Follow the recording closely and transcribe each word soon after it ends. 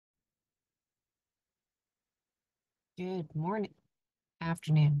Good morning,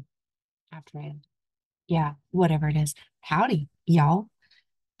 afternoon, afternoon. Yeah, whatever it is. Howdy, y'all.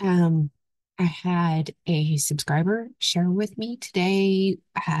 Um, I had a subscriber share with me today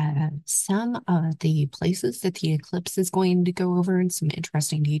some of the places that the eclipse is going to go over and some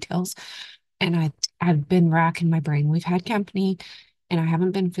interesting details. And I've been racking my brain. We've had company and I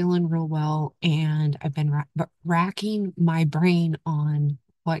haven't been feeling real well. And I've been racking my brain on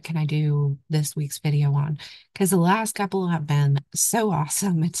what can I do this week's video on? Because the last couple have been so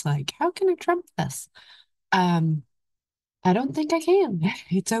awesome. It's like, how can I trump this? Um, I don't think I can.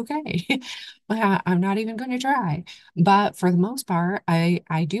 It's okay. I'm not even going to try. But for the most part,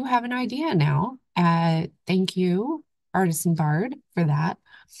 I do have an idea now. Thank you, Artisan Bard, for that.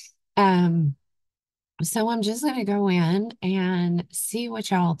 Um, so I'm just going to go in and see what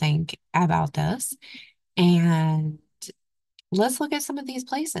y'all think about this. And let's look at some of these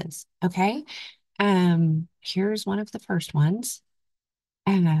places, okay? Here's one of the first ones.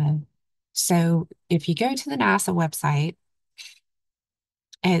 Uh, so if you go to the NASA website,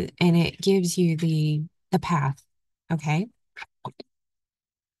 and it gives you the path, okay?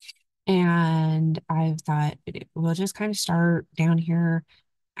 And I thought we'll just kind of start down here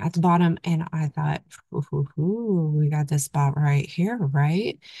at the bottom, and I thought, ooh, we got this spot right here,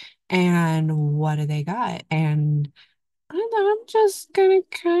 right? And what do they got? And I'm just gonna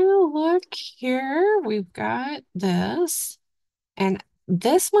kind of look here. We've got this, and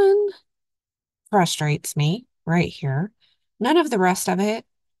this one frustrates me right here. None of the rest of it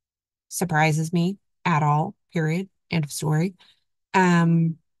surprises me at all, period. End of story.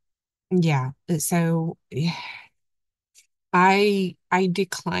 Um, yeah, so yeah, I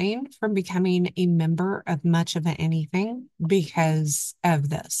declined from becoming a member of much of anything because of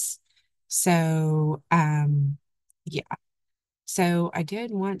this. So, yeah. So I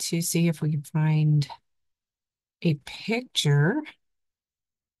did want to see if we could find a picture.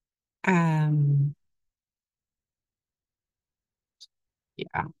 Um,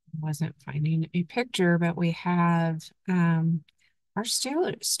 yeah, wasn't finding a picture, but we have our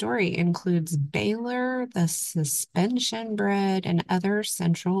story includes Baylor, the suspension bred, and other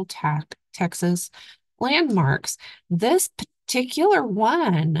central Texas landmarks. This particular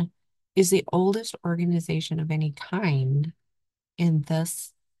one is the oldest organization of any kind in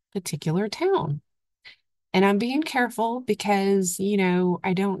this particular town. And I'm being careful because,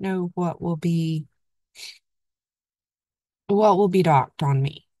 I don't know what will be docked on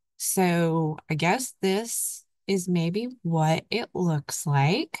me. So I guess this is maybe what it looks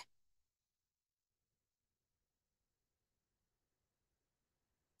like.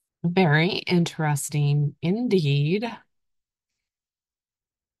 Very interesting indeed.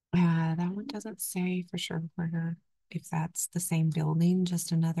 That one doesn't say for sure where, if that's the same building,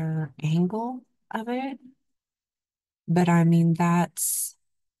 just another angle of it. But I mean, that's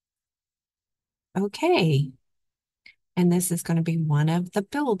okay. And this is going to be one of the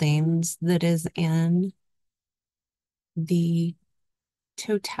buildings that is in the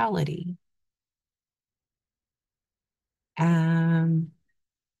totality. Um,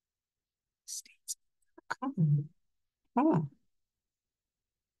 states.com. Oh,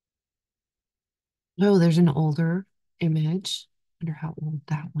 oh, there's an older image. Wonder how old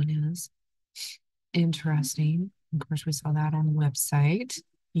that one is. Interesting. Of course, we saw that on the website.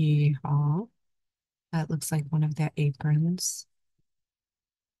 Yeehaw. That looks like one of the aprons.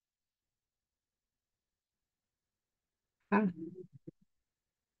 Ah,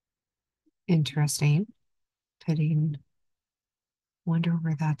 interesting. Putting, wonder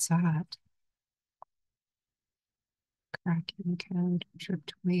where that's at. Cracking code,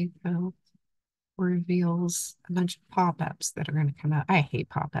 tripped Waco reveals a bunch of pop-ups that are going to come out. I hate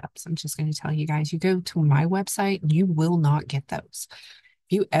pop-ups. I'm just going to tell you guys, you go to my website, you will not get those.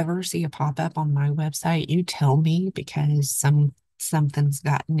 If you ever see a pop-up on my website, you tell me because something's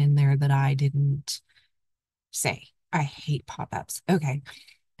gotten in there that I didn't say. I hate pop-ups. Okay.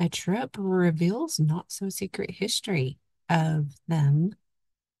 A trip reveals not so secret history of them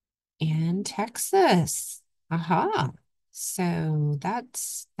in Texas. Aha. So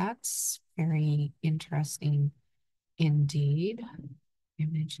that's very interesting indeed.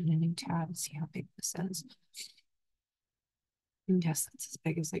 Image in a new tab. See how big this is. Yes, that's as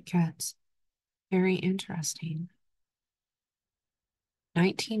big as it gets. Very interesting.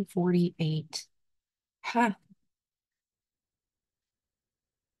 1948. Huh.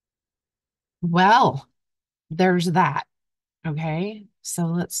 Well, there's that. Okay. So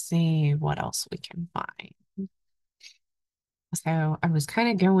let's see what else we can find. So I was kind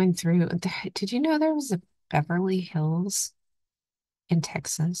of going through. Did you know there was a Beverly Hills in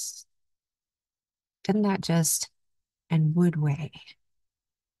Texas? Didn't that just and Woodway.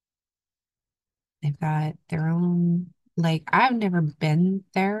 They've got their own, like, I've never been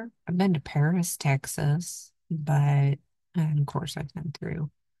there. I've been to Paris, Texas, but, and of course, I've been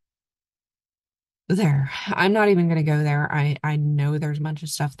through there. I'm not even going to go there. I know there's a bunch of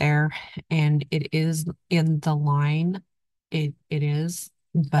stuff there, and it is in the line. It is,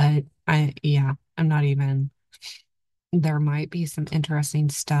 but yeah, I'm not even. There might be some interesting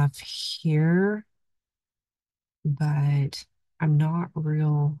stuff here, but I'm not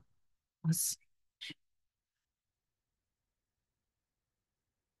real. Let's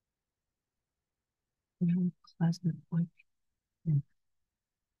real pleasant.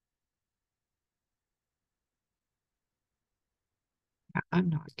 I'm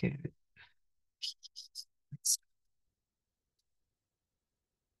not good.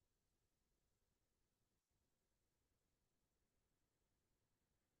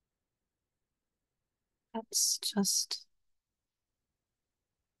 That's just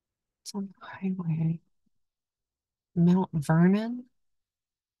it's on the highway. Mount Vernon?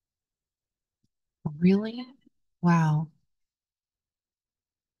 Really? Wow.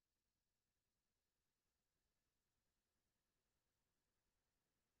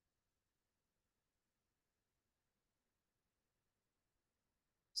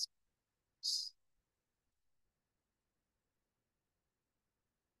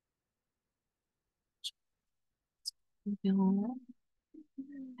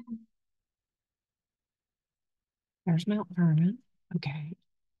 There's Mount Vernon. Okay.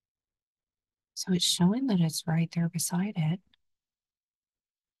 So it's showing that it's right there beside it.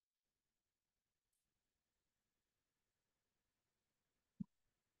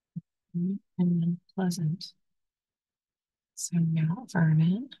 And then Pleasant. So Mount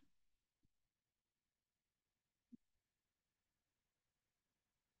Vernon.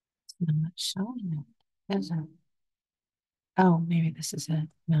 It's not showing it, is it? Oh, maybe this is it.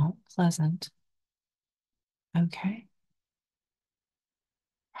 Mount Pleasant. Okay.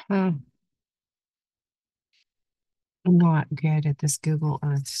 Hmm. I'm not good at this Google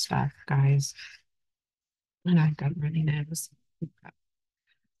Earth stuff, guys. And I've got runny nose.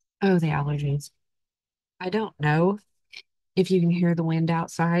 Oh, the allergies. I don't know if you can hear the wind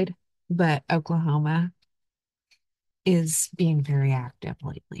outside, but Oklahoma is being very active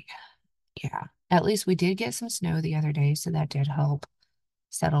lately. Yeah. At least we did get some snow the other day, so that did help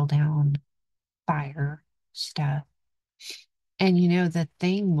settle down fire stuff. And the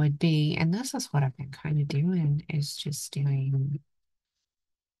thing would be, and this is what I've been kind of doing, is just doing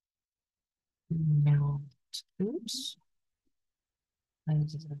mount. Oops.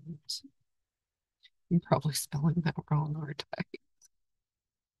 Pleasant. I'm probably spelling that wrong, aren't I?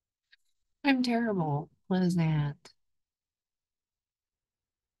 I'm terrible. Pleasant.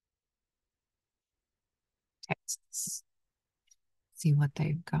 Texas. See what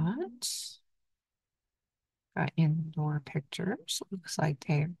they've got. Got indoor pictures. Looks like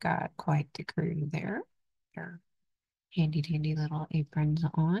they've got quite the crew there. Their handy dandy little aprons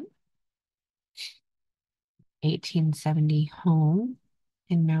on. 1870 home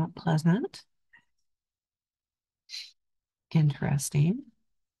in Mount Pleasant. Interesting.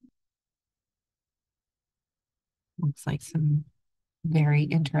 Looks like some very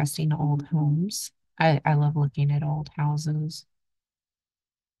interesting old homes. I love looking at old houses.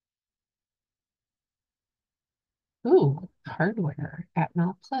 Ooh, hardware at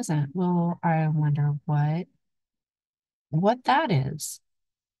Mount Pleasant. Well, I wonder what that is.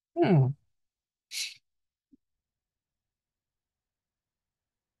 Hmm.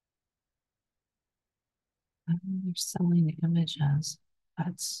 They're selling images.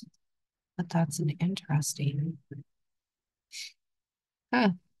 That's that's an interesting.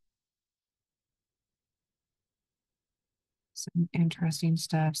 Huh, some interesting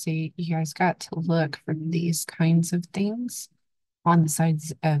stuff. See, you guys got to look for these kinds of things on the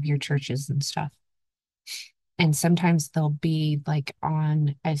sides of your churches and stuff. And sometimes they'll be like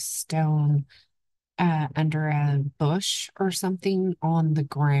on a stone under a bush or something on the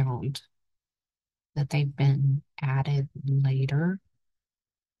ground that they've been added later.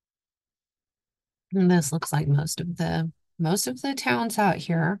 And this looks like most of the towns out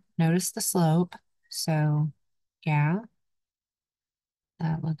here. Notice the slope. So yeah,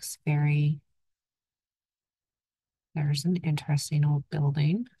 that looks very, there's an interesting old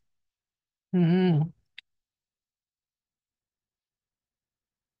building. Hmm,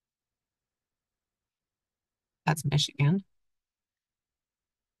 that's Michigan.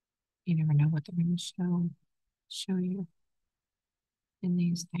 You never know what they're going to show you in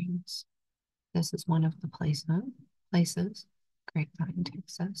these things. This is one of the places. Grapevine,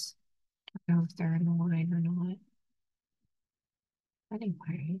 Texas. Don't know if they're in the line or not.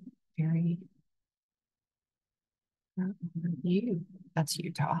 Anyway, very you. That's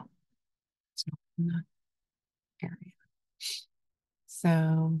Utah. It's not in the area.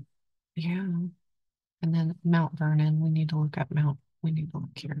 So yeah. And then Mount Vernon, we need to look up Mount. We need to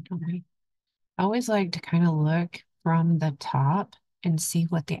look here, don't we? I always like to kind of look from the top and see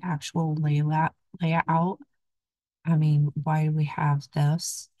what the actual layout. I mean, why do we have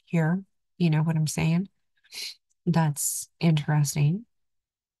this here? You know what I'm saying? That's interesting.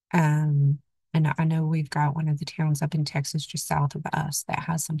 Um, and I know we've got one of the towns up in Texas just south of us that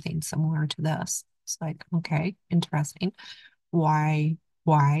has something similar to this. It's like, okay, interesting. Why,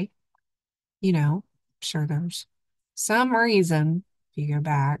 why? You know, sure there's some reason if you go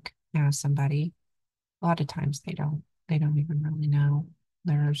back and ask somebody. A lot of times they don't even really know.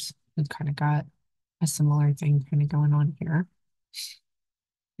 We've kind of got a similar thing kind of going on here.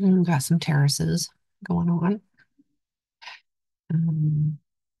 And we've got some terraces going on. Um,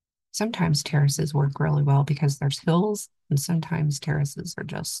 Sometimes terraces work really well because there's hills, and sometimes terraces are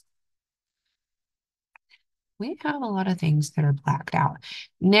just, we have a lot of things that are blacked out.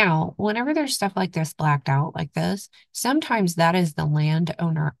 Now, whenever there's stuff like this blacked out like this, sometimes that is the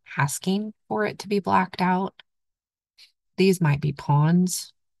landowner asking for it to be blacked out. These might be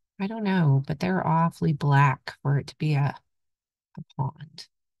ponds. I don't know, but they're awfully black for it to be a pond.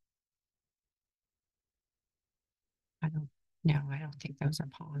 I don't, no, I don't think those are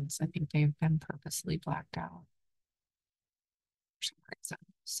ponds. I think they've been purposely blacked out for some reason.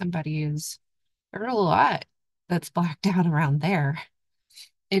 Somebody is, there's a lot that's blacked out around there.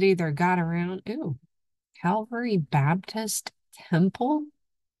 It either got around, ooh, Calvary Baptist Temple.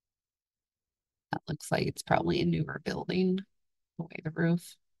 That looks like it's probably a newer building, the way the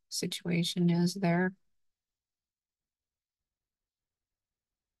roof situation is there.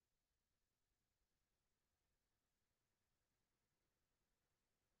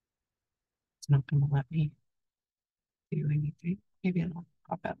 It's not going to let me do anything. Maybe it'll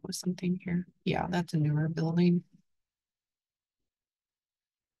pop up with something here. Yeah, that's a newer building.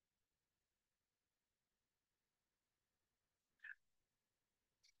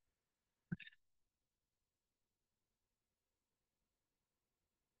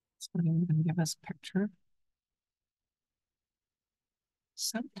 So I'm going to give us a picture.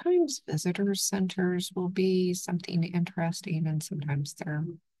 Sometimes visitor centers will be something interesting and sometimes they're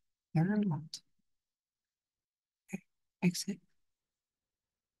not. Okay, exit.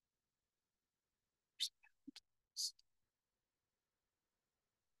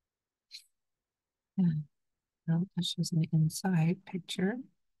 Yeah, no, that's just an inside picture.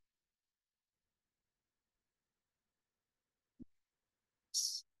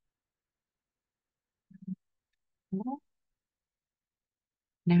 Well,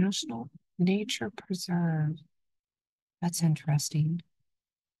 National Nature Preserve. That's interesting.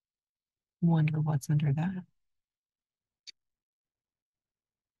 Wonder what's under that.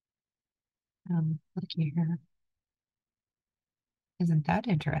 Looky here. Isn't that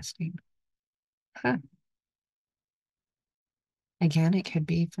interesting? Huh. Again, it could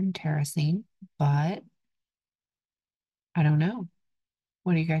be from terracing, but I don't know.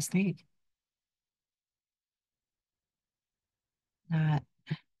 What do you guys think? That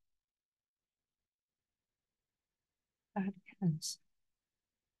that is.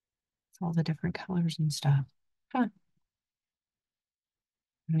 It's all the different colors and stuff. Huh.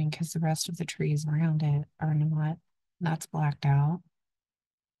 I mean, because the rest of the trees around it are not, that's blacked out.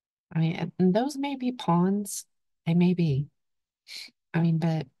 I mean, and those may be ponds. They may be. I mean,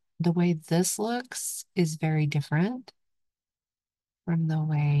 but the way this looks is very different from the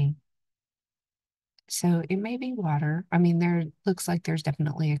way. So it may be water. I mean, there looks like there's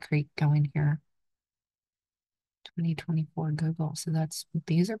definitely a creek going here. 2024 Google. So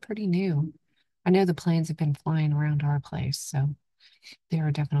these are pretty new. I know the planes have been flying around our place, so they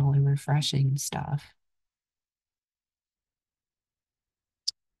are definitely refreshing stuff.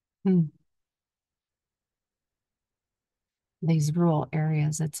 Hmm. These rural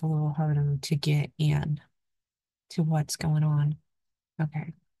areas, it's a little harder to get in to what's going on.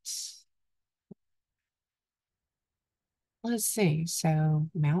 Okay. Let's see. So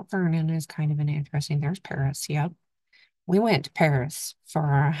Mount Vernon is kind of an interesting. There's Paris. Yep. We went to Paris for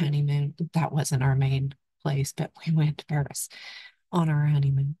our honeymoon. That wasn't our main place, but we went to Paris on our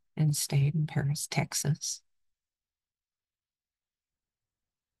honeymoon and stayed in Paris, Texas.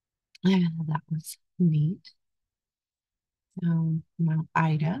 Yeah, that was neat. Mount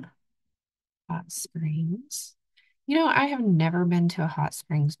Ida, hot springs. You know, I have never been to a hot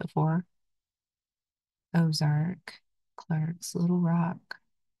springs before. Ozark, Clark's, Little Rock.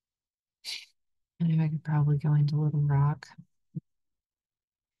 I know I could probably go into Little Rock.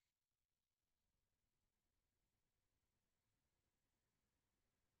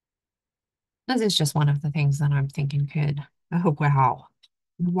 This is just one of the things that I'm thinking could. Oh, wow.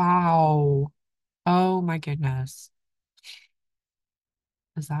 Wow. Oh my goodness.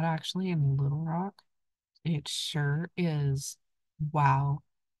 Is that actually in Little Rock? It sure is. Wow.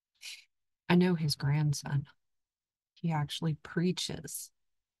 I know his grandson. He actually preaches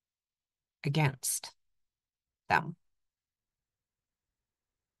against them.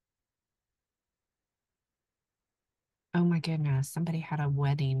 Oh my goodness. Somebody had a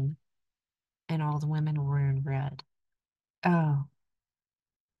wedding and all the women were in red. Oh,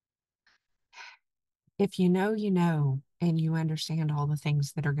 if you know, you know, and you understand all the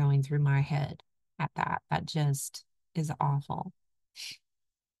things that are going through my head at that. That just is awful.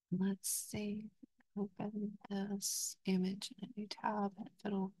 Let's see. Open this image in a new tab. If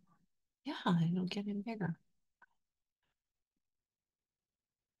it'll, yeah, it'll get in bigger.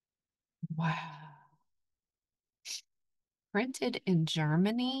 Wow. Printed in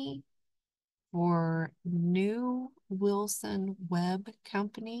Germany for New Wilson Web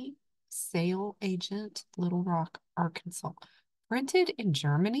Company, sale agent, Little Rock, Arkansas. Printed in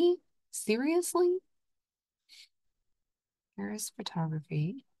Germany? Seriously? Paris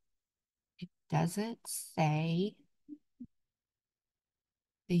photography. It doesn't say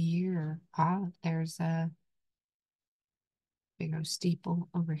the year. Ah, there's a big old steeple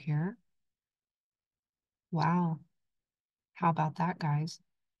over here. Wow. How about that, guys?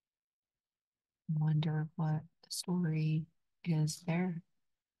 Wonder what the story is there.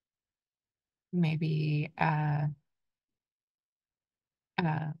 Maybe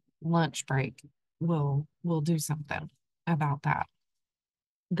lunch break we'll do something about that.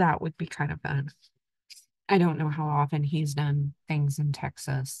 That would be kind of fun. I don't know how often he's done things in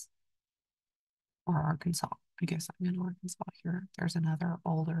Texas or Arkansas. I guess I'm in Arkansas here. There's another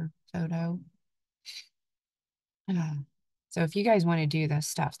older photo. Uh, so if you guys want to do this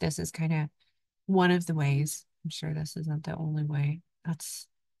stuff, this is kind of one of the ways. I'm sure this isn't the only way. That's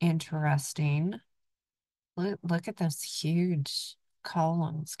interesting. Look at those huge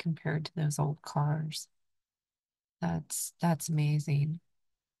columns compared to those old cars. That's amazing.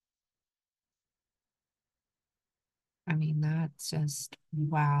 I mean, that's just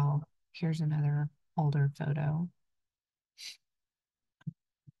wow. Here's another older photo.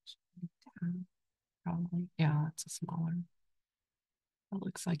 Probably, yeah, it's a smaller. It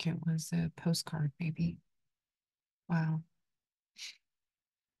looks like it was a postcard, maybe. Wow.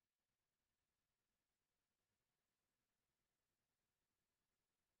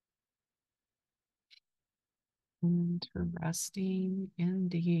 Interesting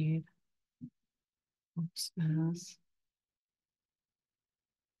indeed. Oops, yes.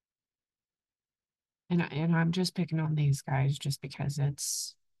 And I'm just picking on these guys just because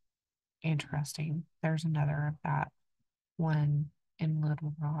it's interesting. There's another of that one in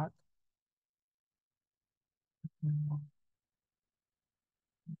Little Rock.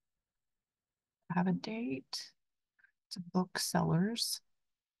 Have a date. It's a booksellers.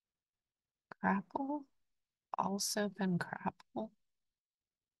 Crapple. Also been Crapple.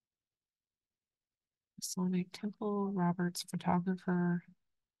 Masonic Temple. Roberts photographer.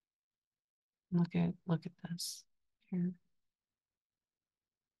 Look at this here.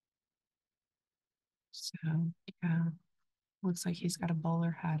 So yeah, looks like he's got a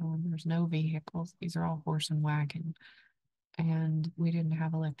bowler hat on. There's no vehicles. These are all horse and wagon. And we didn't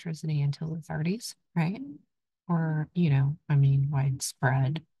have electricity until the 30s, right? Or, I mean,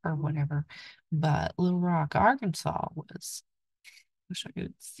 widespread or whatever. But Little Rock, Arkansas was, wish I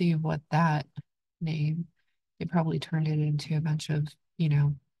could see what that name, they probably turned it into a bunch of,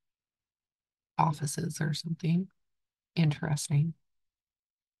 offices or something. Interesting.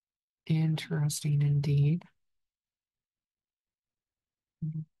 Interesting indeed.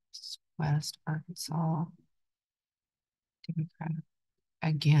 West Arkansas Democratic.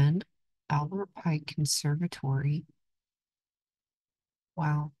 Again, Albert Pike Conservatory.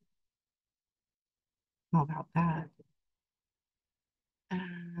 Wow. How about that?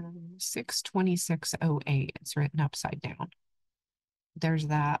 62608. It's written upside down. There's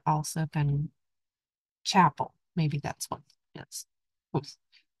that also been chapel. Maybe that's what it is. Oops,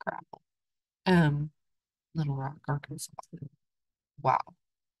 grapple. Um, Little Rock, Arkansas. Wow,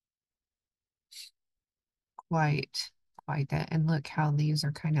 quite, quite that. And look how these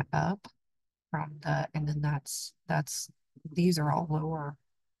are kind of up from and then that's these are all lower.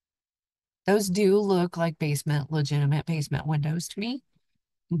 Those do look like legitimate basement windows to me.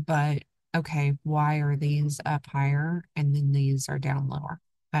 But okay, why are these up higher and then these are down lower?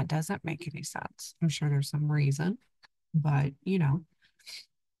 That doesn't make any sense. I'm sure there's some reason, but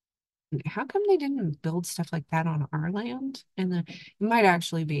how come they didn't build stuff like that on our land? And then it might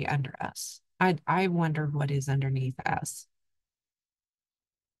actually be under us. I wondered what is underneath us.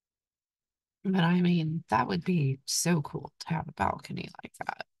 But I mean, that would be so cool to have a balcony like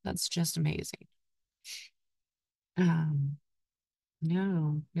that. That's just amazing. Um,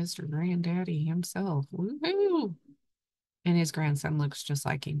 no, Mr. Granddaddy himself. Woohoo! And his grandson looks just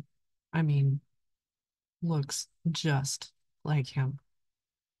like him. I mean, looks just like him.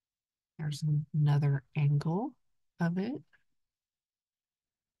 There's another angle of it.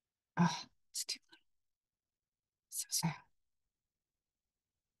 Oh, it's too so sad.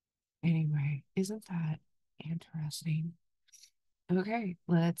 Anyway, isn't that interesting? Okay,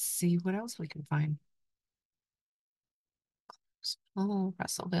 let's see what else we can find. Oh,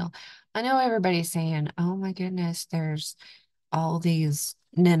 Russellville. I know everybody's saying, oh my goodness, there's all these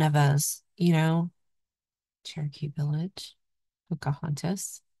Ninevehs, Cherokee Village,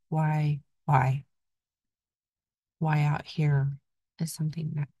 Pocahontas. Why, why out here is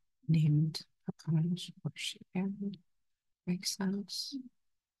something that named Pocahontas worship family? Makes sense.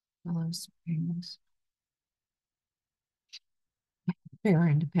 Willow Springs. Fair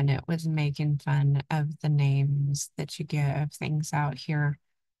Independent was making fun of the names that you get of things out here.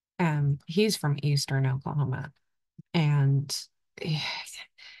 He's from Eastern Oklahoma, and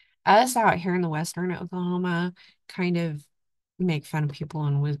us out here in the Western Oklahoma kind of make fun of people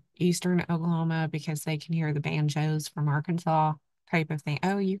in Eastern Oklahoma because they can hear the banjos from Arkansas type of thing.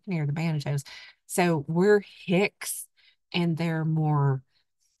 Oh, you can hear the banjos. So we're Hicks, and they're more,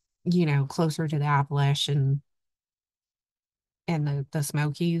 closer to the Appalachian and the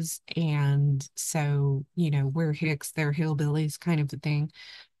Smokies. And so, we're Hicks, they're hillbillies kind of a thing.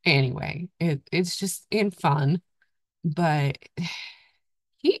 Anyway, it's just in fun, but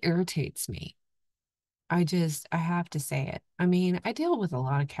he irritates me. I have to say it. I mean, I deal with a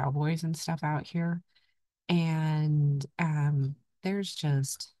lot of cowboys and stuff out here, and there's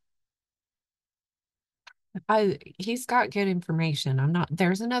just he's got good information.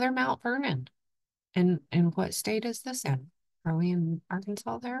 There's another Mount Vernon. And what state is this in? Are we in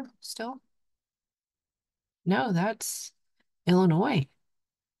Arkansas there still? No, that's Illinois.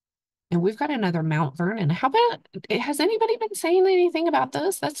 And we've got another Mount Vernon. How about, has anybody been saying anything about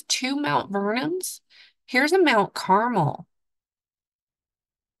this? That's two Mount Vernons. Here's a Mount Carmel.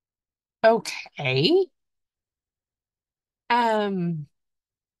 Okay. Um,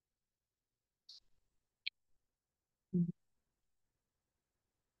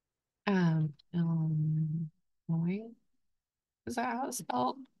 Illinois. Is that how it's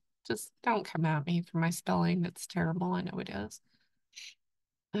spelled? Just don't come at me for my spelling. It's terrible. I know it is.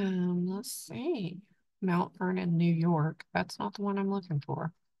 Let's see. Mount Vernon, New York. That's not the one I'm looking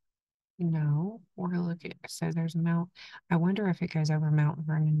for. No, we're looking. So there's a Mount. I wonder if it goes over Mount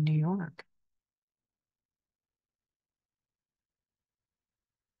Vernon, New York.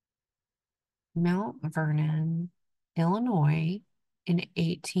 Mount Vernon, Illinois in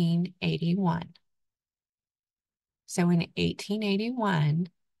 1881. So in 1881,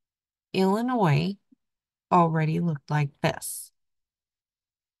 Illinois already looked like this,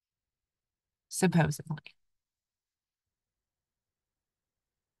 supposedly.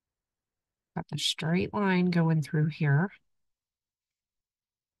 Got the straight line going through here.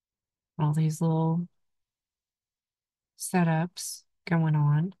 All these little setups going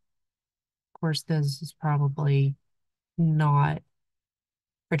on. Of course, this is probably not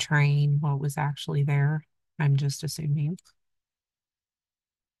portraying what was actually there. I'm just assuming.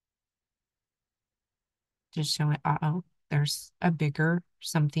 Just showing, uh-oh, there's a bigger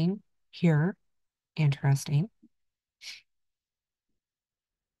something here. Interesting.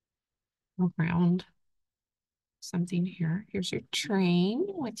 Around something here. Here's your train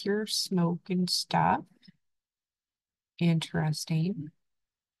with your smoke and stuff. Interesting.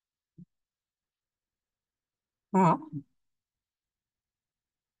 Well,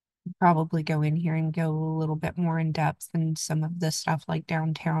 probably go in here and go a little bit more in depth in some of the stuff like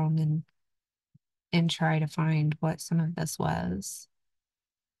downtown and try to find what some of this was.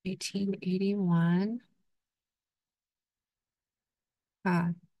 1881.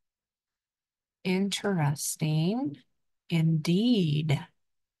 Huh. Interesting. Indeed.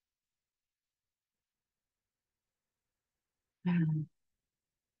 Um,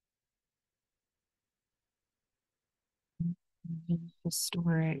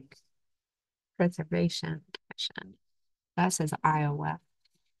 Historic Preservation Commission. That says Iowa.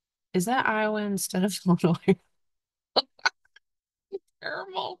 Is that Iowa instead of Illinois?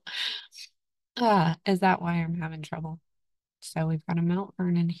 Terrible. Is that why I'm having trouble? So we've got a Mount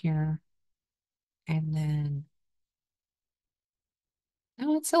Vernon here, and then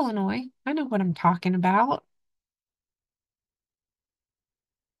oh, it's Illinois. I know what I'm talking about.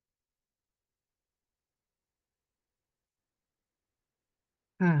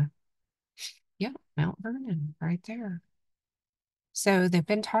 Huh. Yeah, Mount Vernon right there. So they've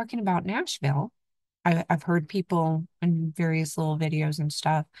been talking about Nashville. I've heard people in various little videos and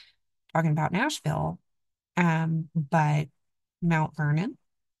stuff talking about Nashville, but Mount Vernon,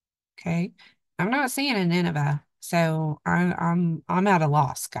 okay. I'm not seeing a Nineveh, so I'm at a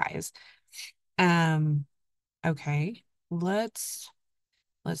loss, guys. Um, okay, let's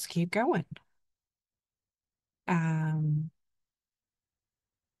keep going. Um,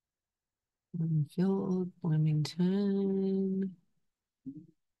 Bloomfield, Bloomington,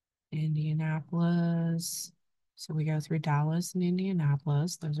 Indianapolis. So we go through Dallas and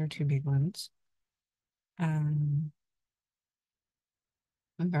Indianapolis. Those are two big ones. Um,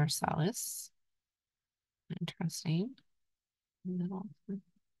 Versailles. Interesting. Middle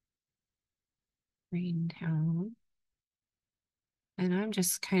Greentown. And I'm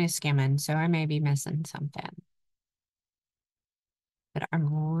just kind of skimming, so I may be missing something. But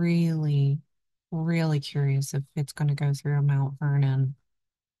I'm really, really curious if it's going to go through Mount Vernon,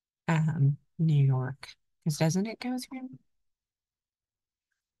 New York. Because doesn't it go through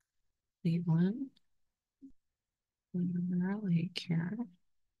Cleveland? Lake here.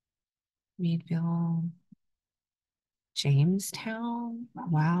 Meadville, Jamestown.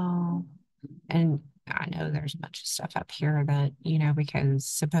 Wow. And I know there's a bunch of stuff up here that, because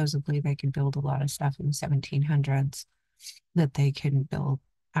supposedly they could build a lot of stuff in the 1700s that they couldn't build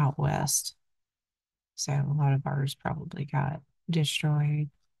out west. So a lot of ours probably got destroyed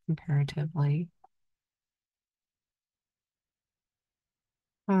comparatively.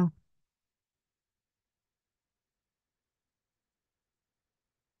 Well,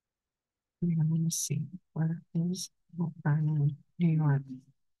 I'm going to see where is Mount Vernon, New York.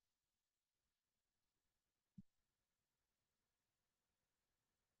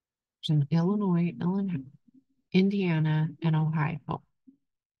 There's in Illinois, Indiana, and Ohio. I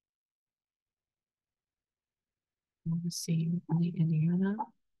want to see the Indiana.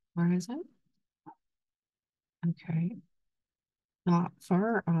 Where is it? Okay. Not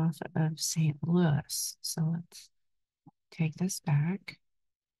far off of St. Louis. So let's take this back.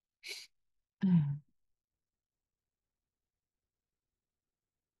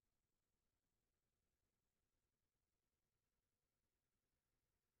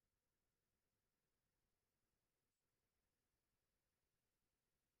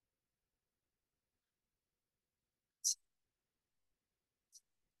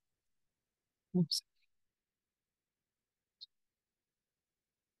 Oops.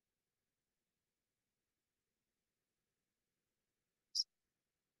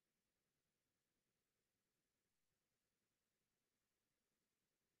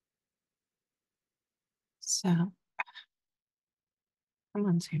 So, come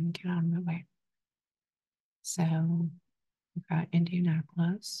on, Sam, get out of my way. So, we've got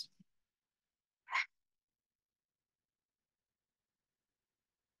Indianapolis.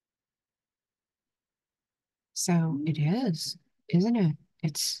 So, it is, isn't it?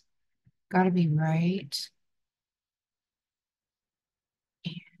 It's got to be right.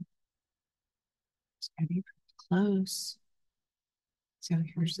 And it's got to be pretty close. So,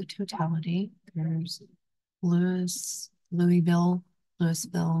 here's the totality. There's Louisville,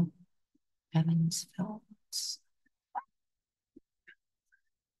 Louisville, Evansville.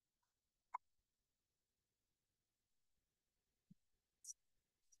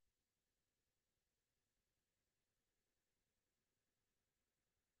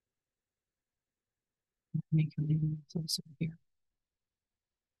 Let's make a new closer here.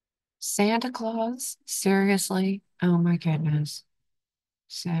 Santa Claus? Seriously? Oh my goodness.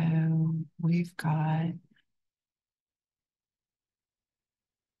 So we've got,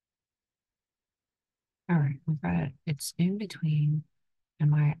 all right, we've got, it's in between.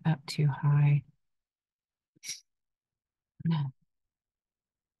 Am I up too high? No.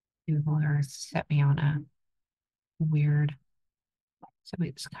 Google Earth set me on a weird. So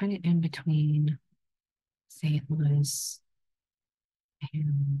it's kind of in between St. Louis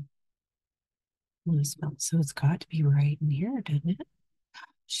and Louisville. So it's got to be right in here, doesn't it?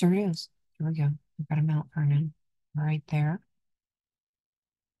 Sure is. Here we go. We've got a Mount Vernon right there.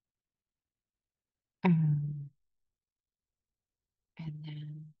 Um, and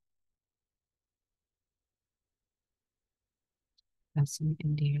then that's in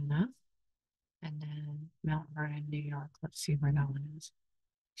Indiana. And then Mount Vernon, New York. Let's see where that one is.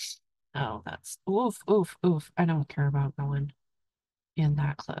 Oh, that's oof, oof, oof. I don't care about going in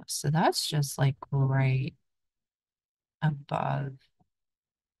that close. So that's just like right above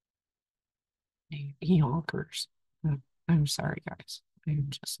Yonkers. I'm sorry, guys. I'm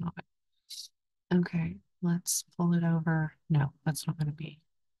just not. Okay, let's pull it over. No, that's not going to be.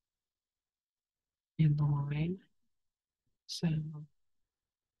 in the line. So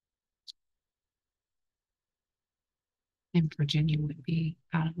in Virginia would be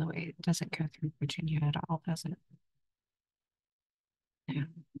out of the way. It doesn't go through Virginia at all, does it? Yeah.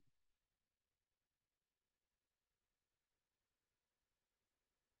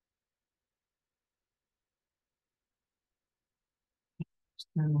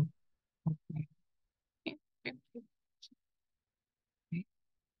 So, okay. Okay.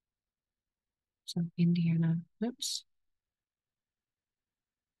 So Indiana, oops,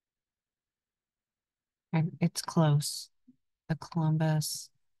 and it's close. The Columbus,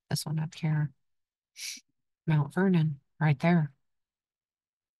 this one up here, Mount Vernon, right there.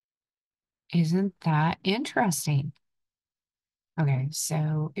 Isn't that interesting? Okay,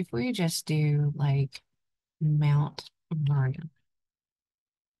 so if we just do like Mount Vernon,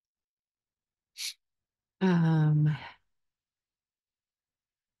 um,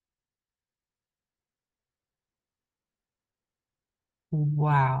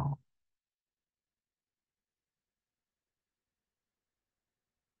 wow,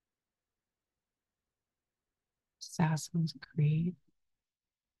 Assassin's Creed,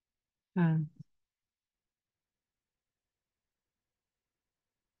 um,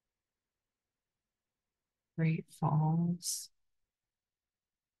 Great Falls,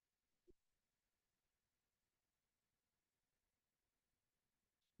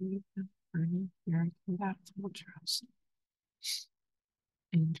 Vernon, that's interesting.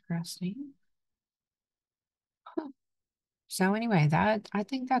 Interesting. Huh. So anyway, that I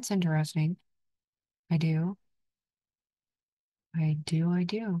think that's interesting. I do. I do. I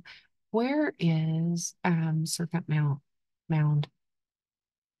do. Where is Serpent Mound?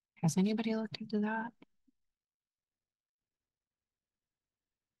 Has anybody looked into that?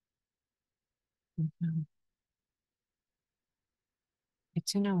 Mhm.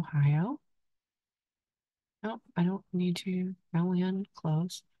 It's in Ohio. No, I don't need to go in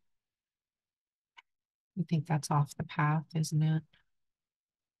close. I think that's off the path, isn't it?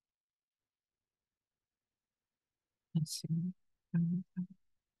 Let's see. Um,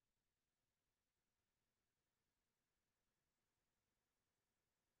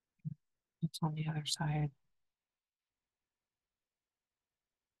 it's on the other side.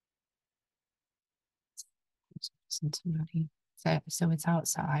 It's Cincinnati. So it's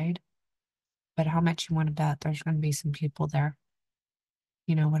outside. But how much you want to bet there's going to be some people there?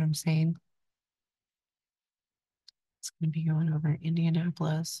 You know what I'm saying? It's going to be going over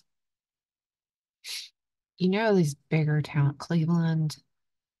Indianapolis. You know, these bigger town, Cleveland,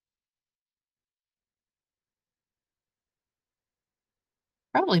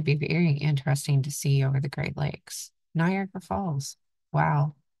 probably be very interesting to see over the Great Lakes. Niagara Falls.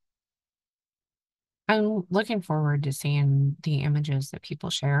 Wow. I'm looking forward to seeing the images that people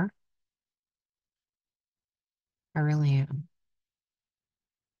share. I really am.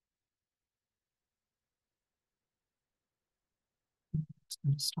 It's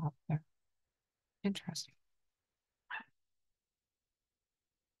going to stop there. Interesting.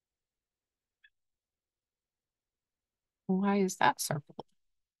 Why is that circled?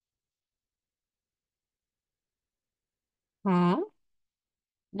 Huh?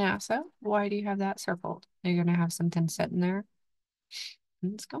 NASA? Why do you have that circled? Are you going to have something sitting there?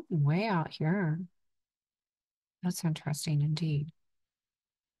 It's going way out here. That's interesting indeed.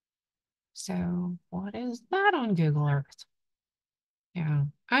 So, what is that on Google Earth? Yeah,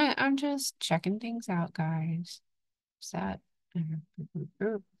 I'm just checking things out, guys. Is that?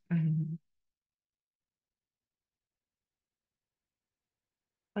 Um,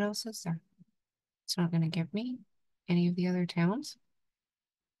 What else is there? It's not going to give me any of the other towns.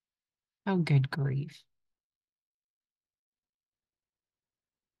 Oh, good grief.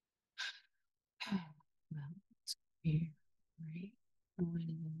 Well, it's here, right?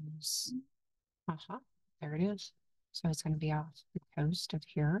 Uh-huh. There it is. So it's going to be off the coast of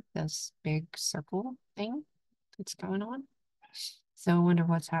here, this big circle thing that's going on. So I wonder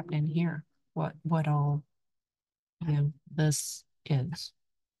what's happening here. What all, this is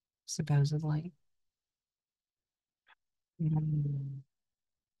supposedly. Mm,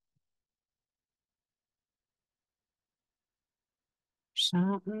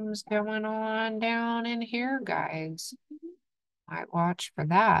 Something's going on down in here, guys. Might watch for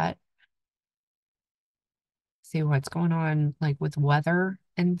that. See what's going on, like with weather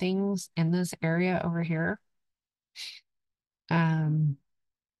and things in this area over here. Um,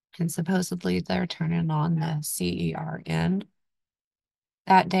 and supposedly they're turning on the CERN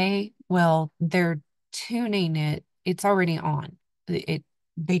that day. Well, they're tuning it. It's already on.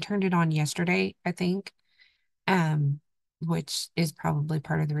 They turned it on yesterday, I think. Um, which is probably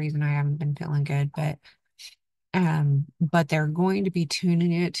part of the reason I haven't been feeling good, but they're going to be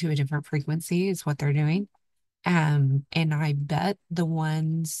tuning it to a different frequency is what they're doing. And I bet the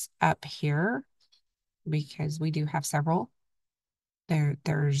ones up here, because we do have several,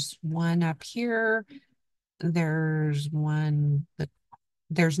 there's one up here, there's one that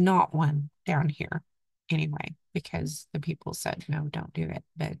there's not one down here anyway, because the people said no, don't do it.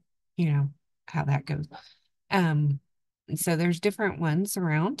 But you know how that goes. Um, so there's different ones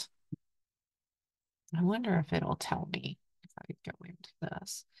around. I wonder if it'll tell me if I go into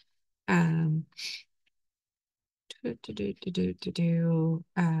this. Um,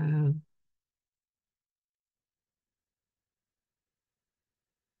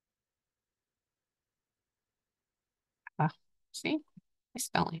 uh, see, my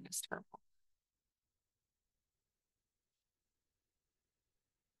spelling is terrible.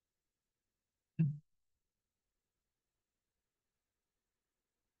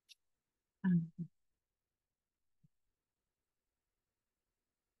 Um,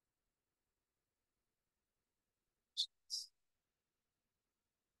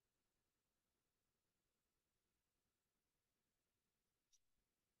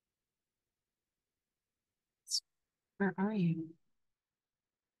 where are you?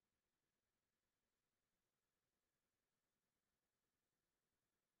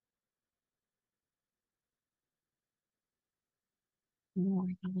 More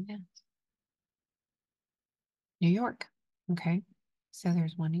on this. New York. Okay. So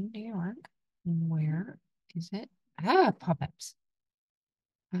there's one in New York. Where is it? Ah, pop-ups.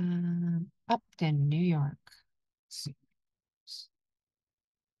 Upton, New York.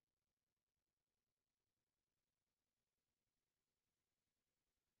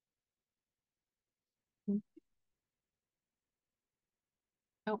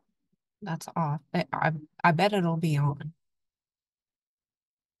 Oh, that's off. I bet it'll be on.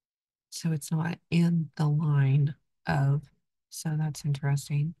 So it's not in the line of, so that's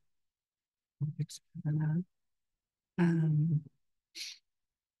interesting. Um,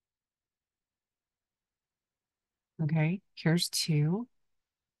 okay, here's two.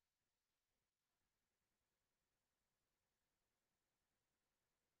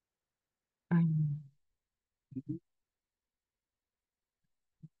 Um,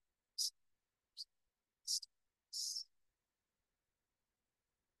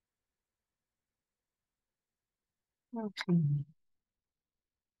 okay.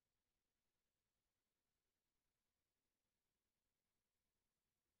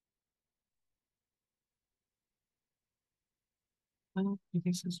 Well, I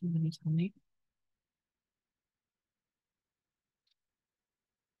guess this is what he told me.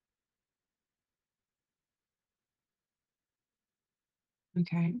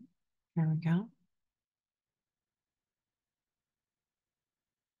 Okay, here we go.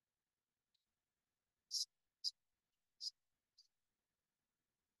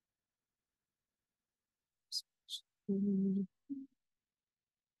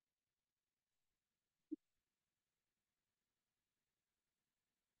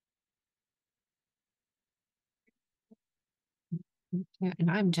 Yeah, and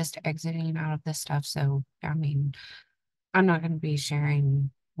I'm just exiting out of this stuff, so I mean, I'm not going to be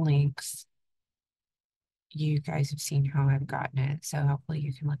sharing links. You guys have seen how I've gotten it, so hopefully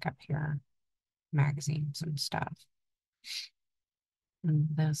you can look up here magazines and stuff. And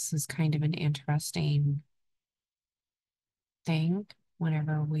this is kind of an interesting thing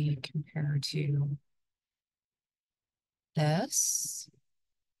whenever we compare to this,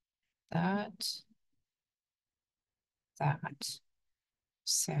 that, that.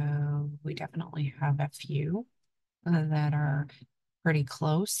 So we definitely have a few that are pretty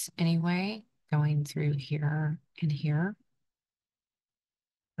close anyway, going through here and here,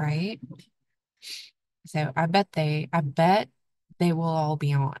 right? So I bet they will all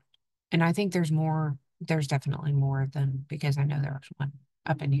be on. And I think there's more, there's definitely more than, because I know there's one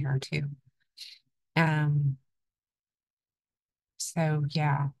up in here too. Um, so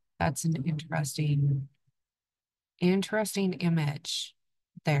yeah, that's an interesting image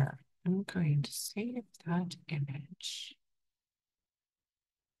there. I'm going to save that image.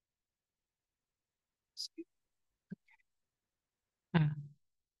 Um,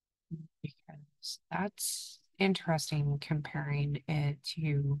 because that's interesting comparing it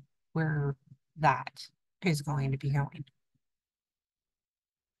to where that is going to be going.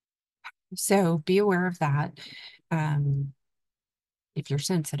 So be aware of that. Um, if you're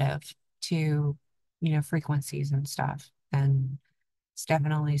sensitive to, frequencies and stuff, then it's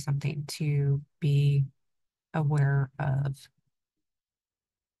definitely something to be aware of.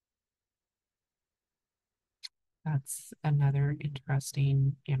 That's another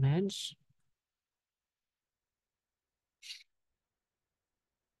interesting image.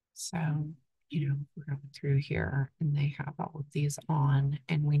 So, we're going through here and they have all of these on,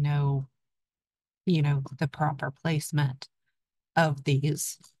 and we know, the proper placement of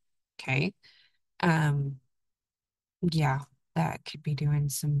these. Okay. Um, yeah, that could be doing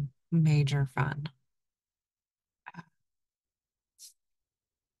some major fun.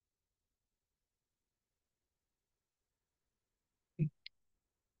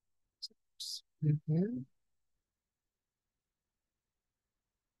 Mhm.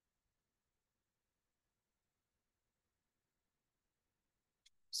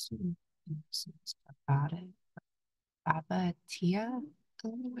 About it. Baba Tia,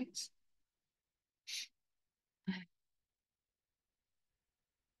 anyways.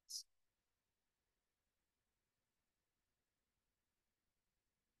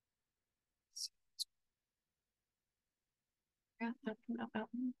 Yeah, no,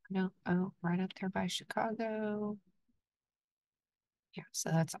 no, oh, right up there by Chicago. Yeah,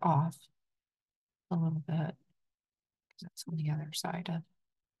 so that's off a little bit because that's on the other side of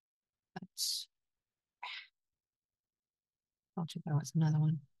that's. I'll check that was another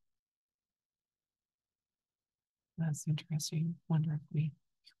one. That's interesting. Wonder if we.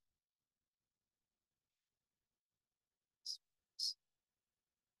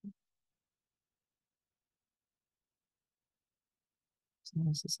 So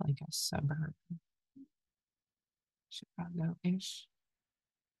this is like a suburb, Chicago-ish,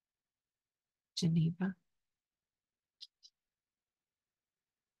 Geneva.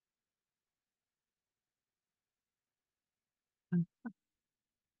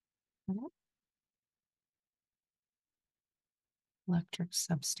 Electric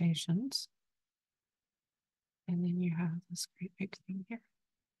substations. And then you have this great big thing here.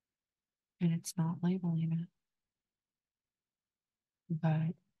 And it's not labeling it.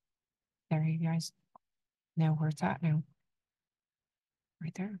 But there you guys know where it's at now.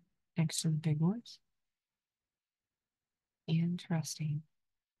 Right there, next to the big ones. Interesting.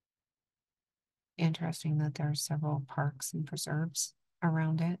 Interesting that there are several parks and preserves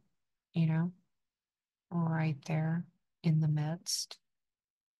around it, you know, right there in the midst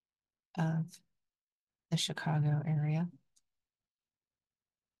of the Chicago area.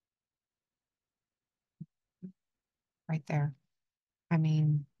 Right there. I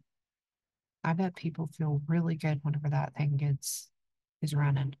mean, I bet people feel really good whenever that thing gets is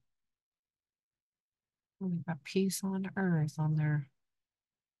running. We've got peace on earth on there.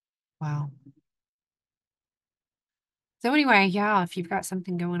 Wow. So anyway, yeah, if you've got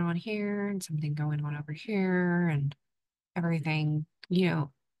something going on here and something going on over here and everything,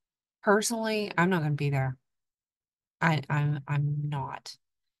 personally, I'm not going to be there. I'm not.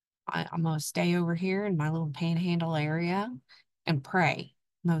 I'm gonna stay over here in my little panhandle area and pray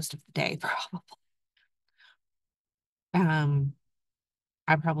most of the day, probably. Um,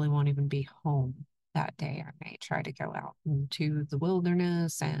 I probably won't even be home that day. I may try to go out into the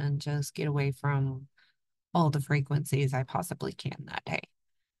wilderness and just get away from all the frequencies I possibly can that day.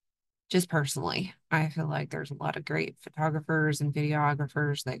 Just personally, I feel like there's a lot of great photographers and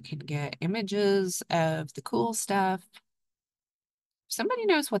videographers that can get images of the cool stuff. If somebody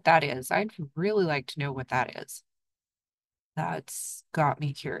knows what that is, I'd really like to know what that is. That's got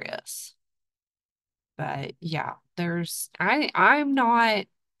me curious. But yeah, I'm not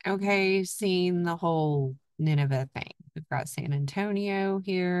okay seeing the whole Nineveh thing. We've got San Antonio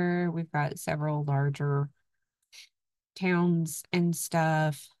here. We've got several larger towns and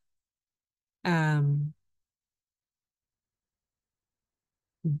stuff. Um,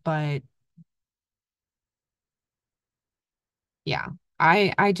 but yeah,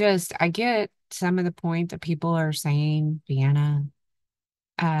 I get some of the point that people are saying, Vienna,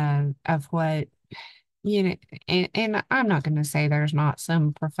 of what, you know, and I'm not going to say there's not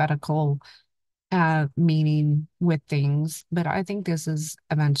some prophetical meaning with things, but I think this is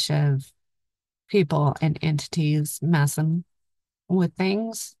a bunch of people and entities messing with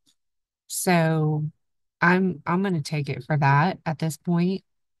things. So I'm gonna take it for that at this point.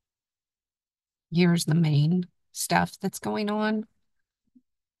 Here's the main stuff that's going on.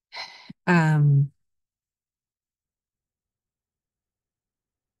 Um,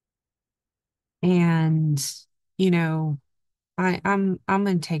 and you know, I'm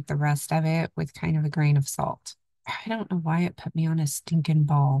gonna take the rest of it with kind of a grain of salt. I don't know why it put me on a stinking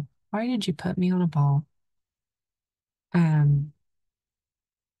ball. Why did you put me on a ball? Um,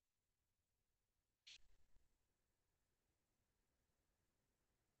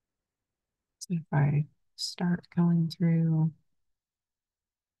 so if I start going through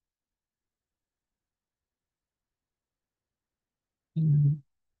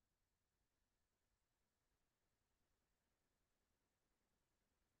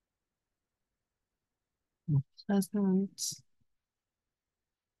Pleasant.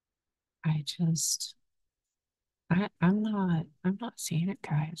 I just, I'm not seeing it,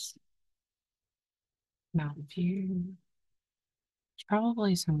 guys. Mountain View. There's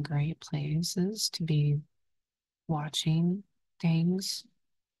probably some great places to be watching things,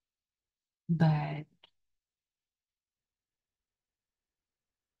 but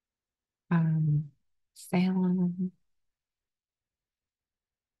Salem.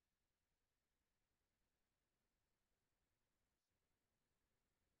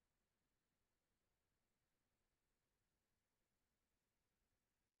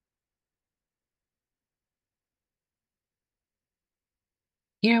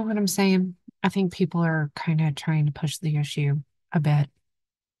 You know what I'm saying? I think people are kind of trying to push the issue a bit.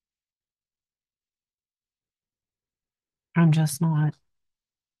 I'm just not,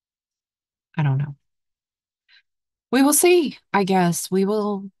 I don't know. We will see, I guess. We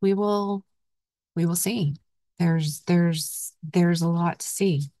will see. There's a lot to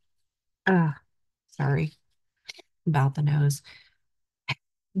see. Sorry about the nose.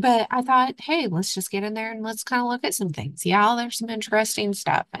 But I thought, hey, let's just get in there and let's kind of look at some things. Yeah, there's some interesting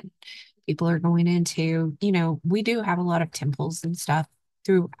stuff. And people are going into, we do have a lot of temples and stuff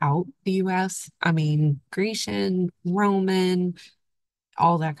throughout the US. I mean, Grecian, Roman,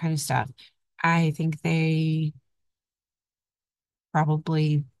 all that kind of stuff. I think they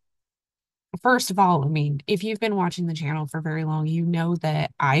probably, first of all, I mean, if you've been watching the channel for very long, you know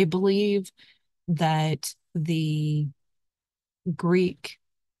that I believe that the Greek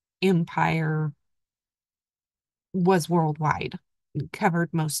Empire was worldwide, covered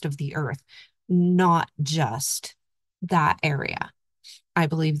most of the earth, not just that area. I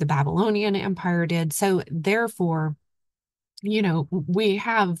believe the Babylonian Empire did. So, therefore, we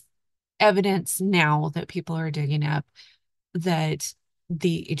have evidence now that people are digging up that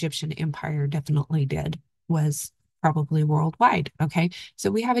the Egyptian Empire definitely did, was probably worldwide. Okay. So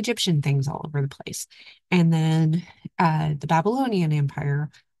we have Egyptian things all over the place. And then the Babylonian Empire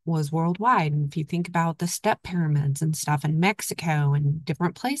was worldwide. And if you think about the step pyramids and stuff in Mexico and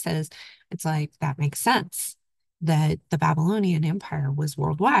different places, it's like that makes sense that the Babylonian Empire was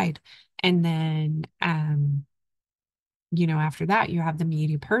worldwide. And then after that, you have the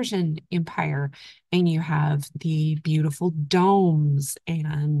Medo-Persian Empire and you have the beautiful domes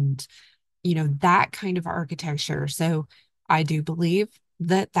and, that kind of architecture. So I do believe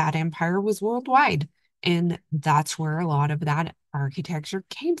that that empire was worldwide. And that's where a lot of that architecture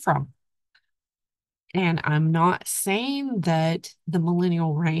came from. And I'm not saying that the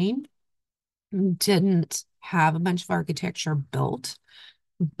millennial reign didn't have a bunch of architecture built.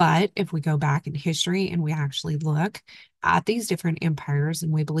 But if we go back in history and we actually look at these different empires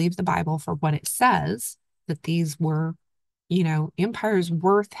and we believe the Bible for what it says, that these were, empires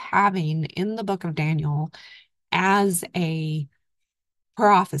worth having in the book of Daniel as a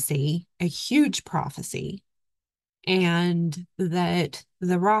prophecy, a huge prophecy, and that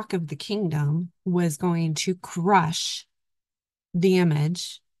the rock of the kingdom was going to crush the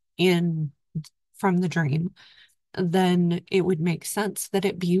image in from the dream, then it would make sense that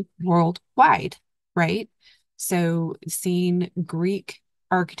it be worldwide, right? So seeing Greek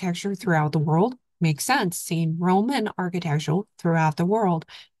architecture throughout the world makes sense. Seeing Roman architecture throughout the world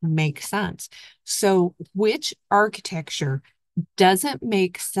makes sense. So which architecture doesn't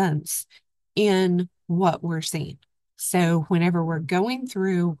make sense in what we're seeing? So whenever we're going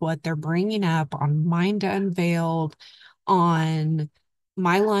through what they're bringing up on Mind Unveiled, on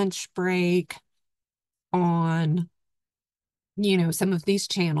my lunch break, on some of these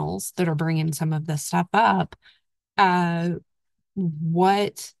channels that are bringing some of this stuff up, uh,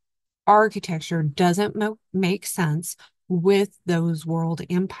 what architecture doesn't make sense with those world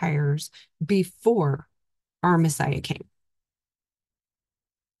empires before our Messiah came.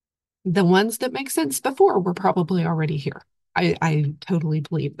 The ones that make sense before were probably already here. I totally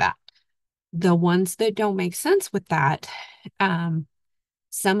believe that. The ones that don't make sense with that,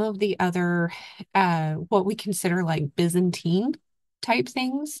 some of the other, what we consider like Byzantine type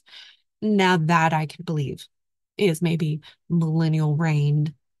things, now that I could believe is maybe millennial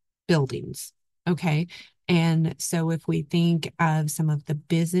reigned buildings. Okay. And so if we think of some of the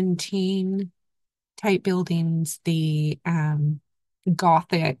Byzantine type buildings, the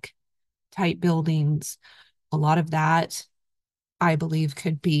Gothic type buildings, a lot of that I believe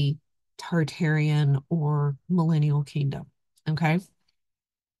could be Tartarian or Millennial Kingdom. Okay.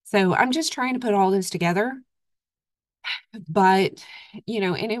 So I'm just trying to put all this together, but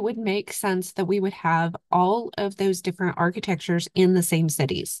and it would make sense that we would have all of those different architectures in the same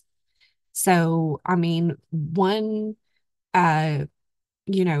cities. So, I mean, one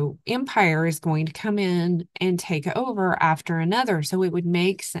empire is going to come in and take over after another. So it would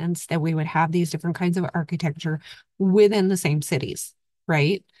make sense that we would have these different kinds of architecture within the same cities,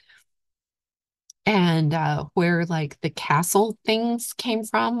 right? And where like the castle things came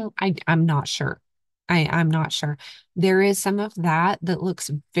from, I'm not sure. I'm not sure. There is some of that that looks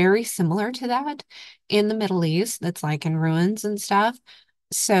very similar to that in the Middle East that's like in ruins and stuff.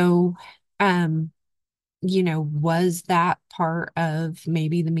 So, um, was that part of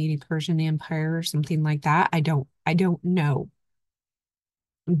maybe the Medo-Persian Empire or something like that? I don't know.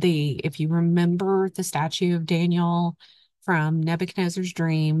 If you remember the statue of Daniel from Nebuchadnezzar's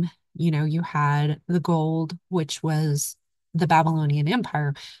dream, you had the gold, which was the Babylonian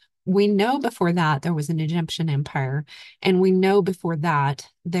Empire. We know before that there was an Egyptian empire, and we know before that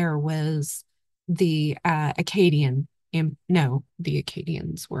there was the Akkadian. No, the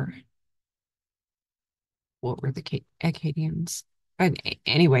Akkadians were what were the Akkadians? But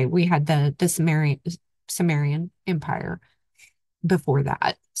anyway, we had the Sumerian Empire before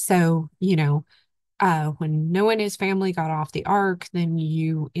that. So, when Noah and his family got off the ark, then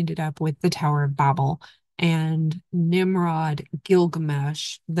you ended up with the Tower of Babel and Nimrod,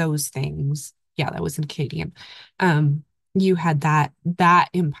 Gilgamesh, those things. Yeah, that was in Akkadian. You had that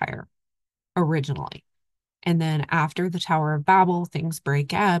empire originally. And then after the Tower of Babel, things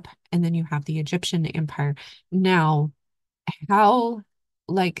break up, and then you have the Egyptian Empire. Now, how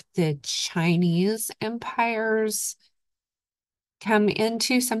like the Chinese empires come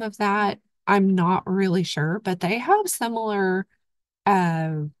into some of that, I'm not really sure, but uh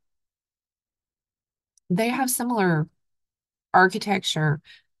they have similar architecture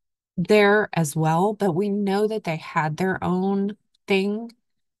there as well, but we know that they had their own thing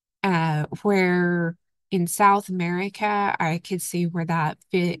where in South America, I could see where that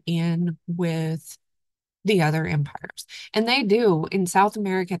fit in with the other empires. And they do in South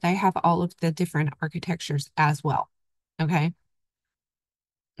America, they have all of the different architectures as well. Okay.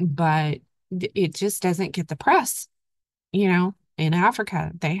 But it just doesn't get the press, in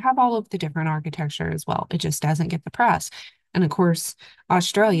Africa. They have all of the different architecture as well. It just doesn't get the press. And of course,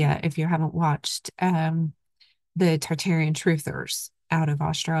 Australia, if you haven't watched the Tartarian Truthers out of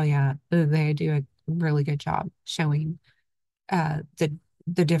Australia, they do a really good job showing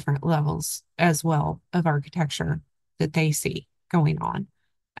the different levels as well of architecture that they see going on.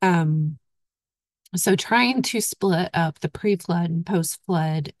 Um, so trying to split up the pre-flood and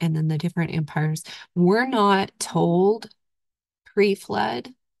post-flood and then the different empires, we're not told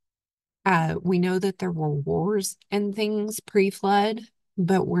pre-flood. We know that there were wars and things pre-flood,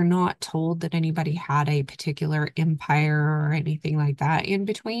 but we're not told that anybody had a particular empire or anything like that in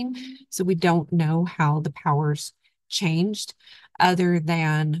between. So we don't know how the powers changed, other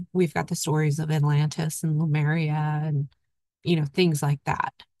than we've got the stories of Atlantis and Lemuria and things like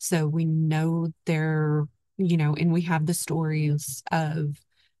that. So we know and we have the stories of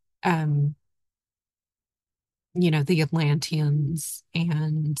um, the Atlanteans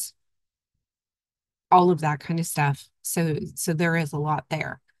and all of that kind of stuff. So there is a lot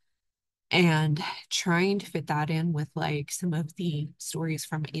there. And trying to fit that in with like some of the stories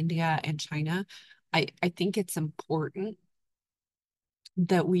from India and China, I think it's important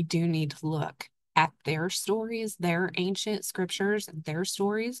that we do need to look at their stories, their ancient scriptures, their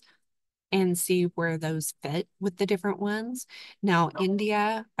stories, and see where those fit with the different ones. Now,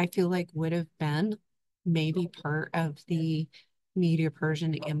 India, I feel like would have been maybe part of the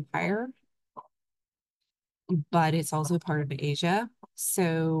Medo-Persian Empire, but it's also part of Asia.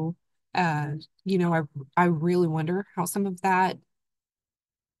 So, uh, I really wonder how some of that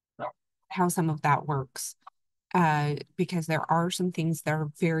works. Because there are some things that are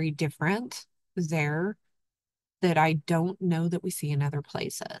very different there that I don't know that we see in other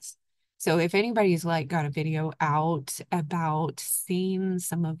places. So if anybody's like got a video out about seeing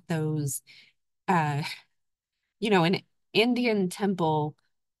some of those, uh, an Indian temple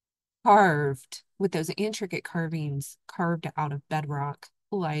carved with those intricate carvings carved out of bedrock,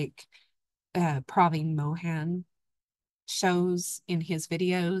 like Praveen Mohan shows in his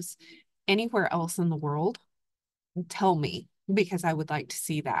videos, anywhere else in the world, tell me, because I would like to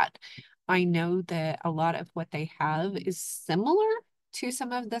see that. I know that a lot of what they have is similar to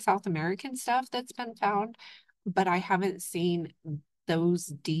some of the South American stuff that's been found, but I haven't seen those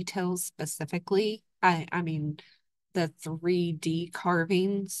details specifically. I mean, the 3D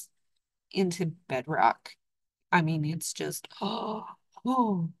carvings into bedrock. I mean, it's just oh.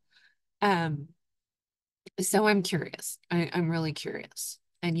 Um, so I'm curious. I'm really curious.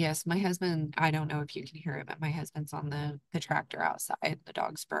 And yes, my husband, I don't know if you can hear it, but my husband's on the tractor outside. The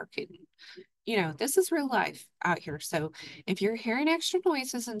dog's barking. This is real life out here. So if you're hearing extra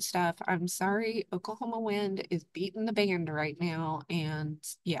noises and stuff, I'm sorry. Oklahoma wind is beating the band right now. And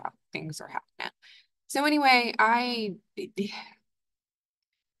yeah, things are happening. So anyway, I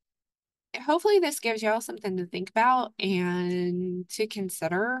hopefully this gives y'all something to think about and to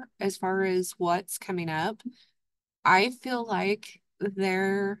consider as far as what's coming up. I feel like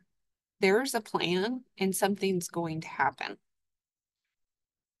there's a plan and something's going to happen.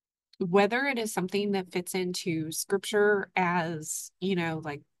 Whether it is something that fits into scripture as,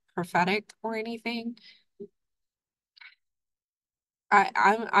 like prophetic or anything,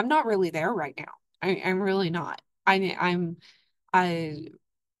 I'm not really there right now. I'm really not. I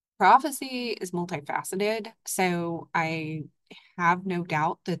prophecy is multifaceted, so I have no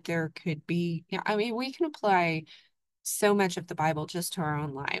doubt that there could be, yeah, I mean, we can apply so much of the Bible just to our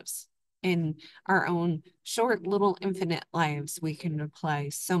own lives. In our own short little infinite lives, we can apply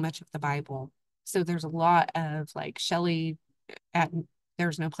so much of the Bible. So there's a lot of like Shelley at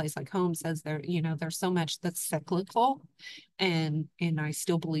There's no place like home says there's so much that's cyclical, and I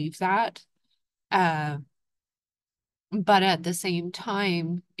still believe that. Uh, but at the same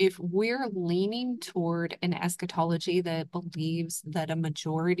time, if we're leaning toward an eschatology that believes that a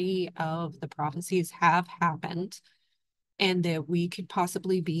majority of the prophecies have happened and that we could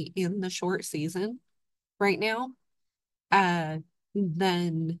possibly be in the short season right now, uh,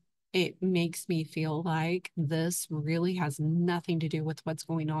 then it makes me feel like this really has nothing to do with what's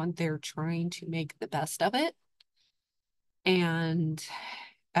going on. They're trying to make the best of it. And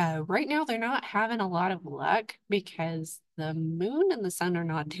right now, they're not having a lot of luck because the moon and the sun are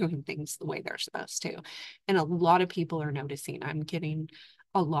not doing things the way they're supposed to. And a lot of people are noticing. I'm getting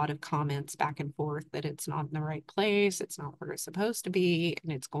a lot of comments back and forth that it's not in the right place, it's not where it's supposed to be,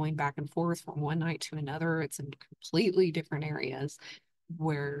 and it's going back and forth from one night to another. It's in completely different areas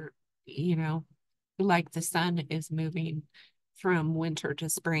where, you know, like the sun is moving from winter to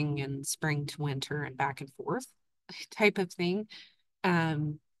spring and spring to winter and back and forth type of thing.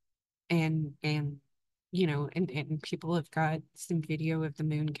 Um, and and people have got some video of the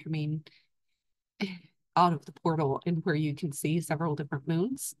moon coming out of the portal and where you can see several different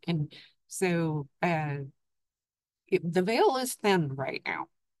moons. And so the veil is thin right now.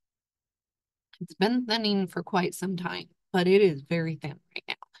 It's been thinning for quite some time, but it is very thin right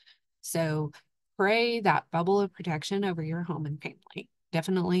now. So pray that bubble of protection over your home and family.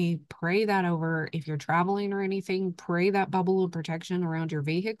 Definitely pray that over if you're traveling or anything. Pray that bubble of protection around your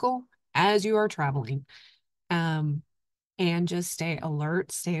vehicle as you are traveling. Um, and just stay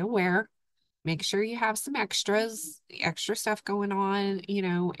alert, stay aware. Make sure you have some extra stuff going on,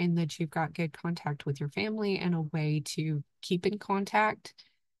 and that you've got good contact with your family and a way to keep in contact,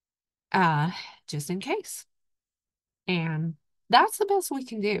 uh, just in case. And that's the best we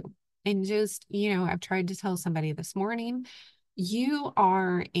can do. And just, I've tried to tell somebody this morning, you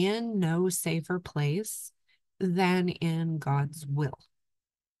are in no safer place than in God's will.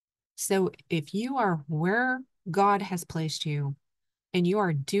 So if you are where God has placed you and you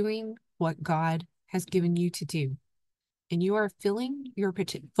are doing what God has given you to do, and you are fulfilling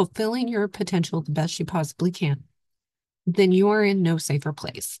your potential the best you possibly can, then you are in no safer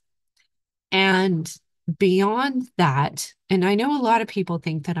place. And beyond that, and I know a lot of people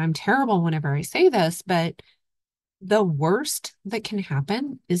think that I'm terrible whenever I say this, but the worst that can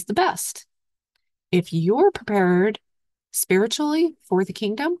happen is the best. If you're prepared spiritually for the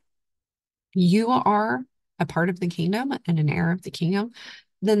kingdom, you are a part of the kingdom and an heir of the kingdom,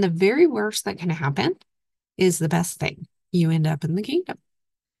 then the very worst that can happen is the best thing. You end up in the kingdom.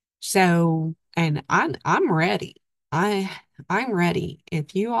 So, and I'm ready. I I'm ready.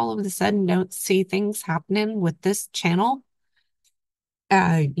 If you all of a sudden don't see things happening with this channel,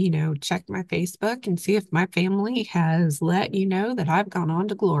 check my Facebook and see if my family has let you know that I've gone on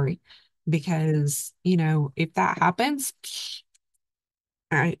to glory. Because, if that happens,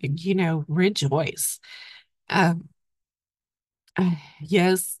 rejoice. Um,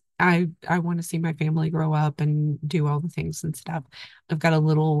 yes, I want to see my family grow up and do all the things and stuff. I've got a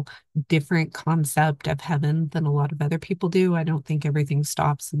little different concept of heaven than a lot of other people do. I don't think everything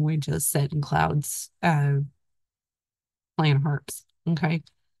stops and we just sit in clouds, playing harps. Okay.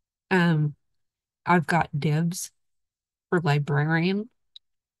 Um, I've got dibs for librarian.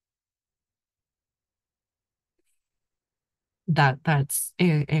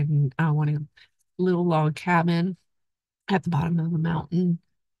 And I want a little log cabin at the bottom of the mountain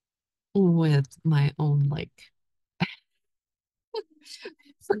with my own lake.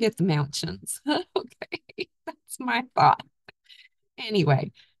 Forget the mountains. Okay, that's my thought.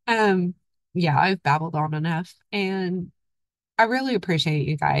 Anyway, um, yeah, I've babbled on enough, and I really appreciate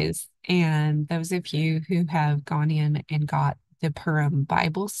you guys and those of you who have gone in and got the Purim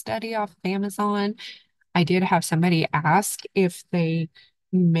Bible study off of Amazon. I did have somebody ask if they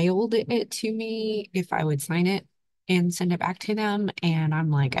mailed it to me, if I would sign it and send it back to them. And I'm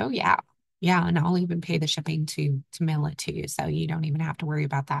like, oh yeah, yeah, and I'll even pay the shipping to mail it to you. So you don't even have to worry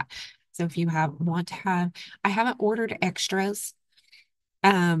about that. So if you have want to have, I haven't ordered extras.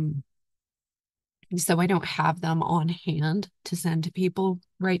 Um, so I don't have them on hand to send to people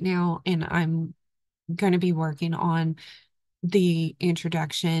right now. And I'm going to be working on the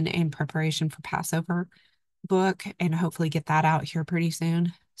introduction and preparation for Passover book and hopefully get that out here pretty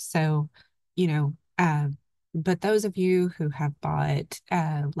soon. So, you know, but those of you who have bought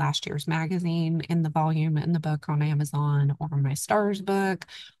last year's magazine in the volume and the book on Amazon, or my Stars book,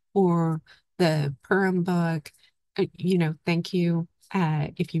 or the Purim book, thank you.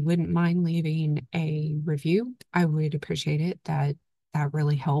 If you wouldn't mind leaving a review, I would appreciate it. That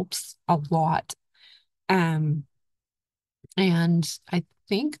really helps a lot. Um, and I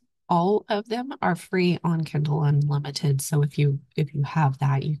think all of them are free on Kindle Unlimited. So if you have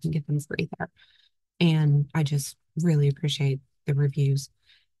that, you can get them free there. And I just really appreciate the reviews.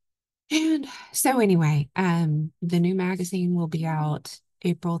 And so anyway, the new magazine will be out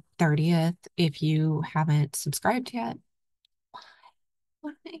April 30th. If you haven't subscribed yet,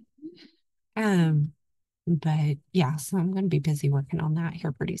 why? Um, but yeah, so I'm going to be busy working on that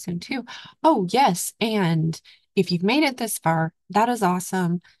here pretty soon too. Oh, yes. And if you've made it this far, that is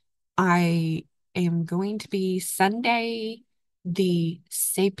awesome. I am going to be Sunday. The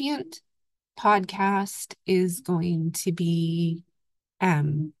Sapient podcast is going to be,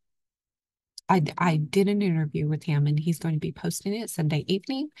 um, I did an interview with him and he's going to be posting it Sunday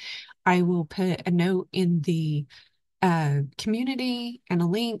evening. I will put a note in the community and a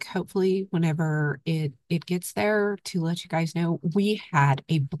link hopefully whenever it gets there to let you guys know we had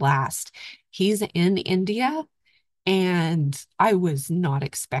a blast. He's in India and I was not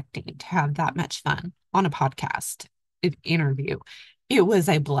expecting to have that much fun on a podcast interview. It was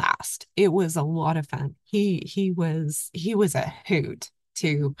a blast. It was a lot of fun. He was a hoot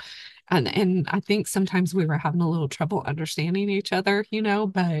too. And I think sometimes we were having a little trouble understanding each other,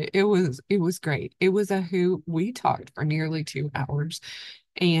 but it was great. It was a hoot. We talked for nearly 2 hours.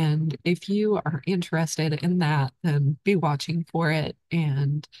 And if you are interested in that, then be watching for it.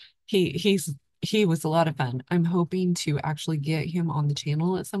 And he was a lot of fun. I'm hoping to actually get him on the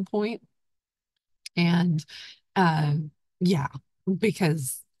channel at some point. And uh yeah,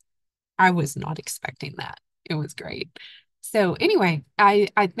 because I was not expecting that. It was great. So anyway, I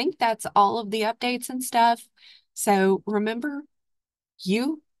think that's all of the updates and stuff. So remember,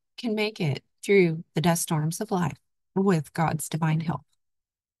 you can make it through the dust storms of life with God's divine help.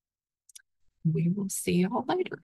 We will see y'all later.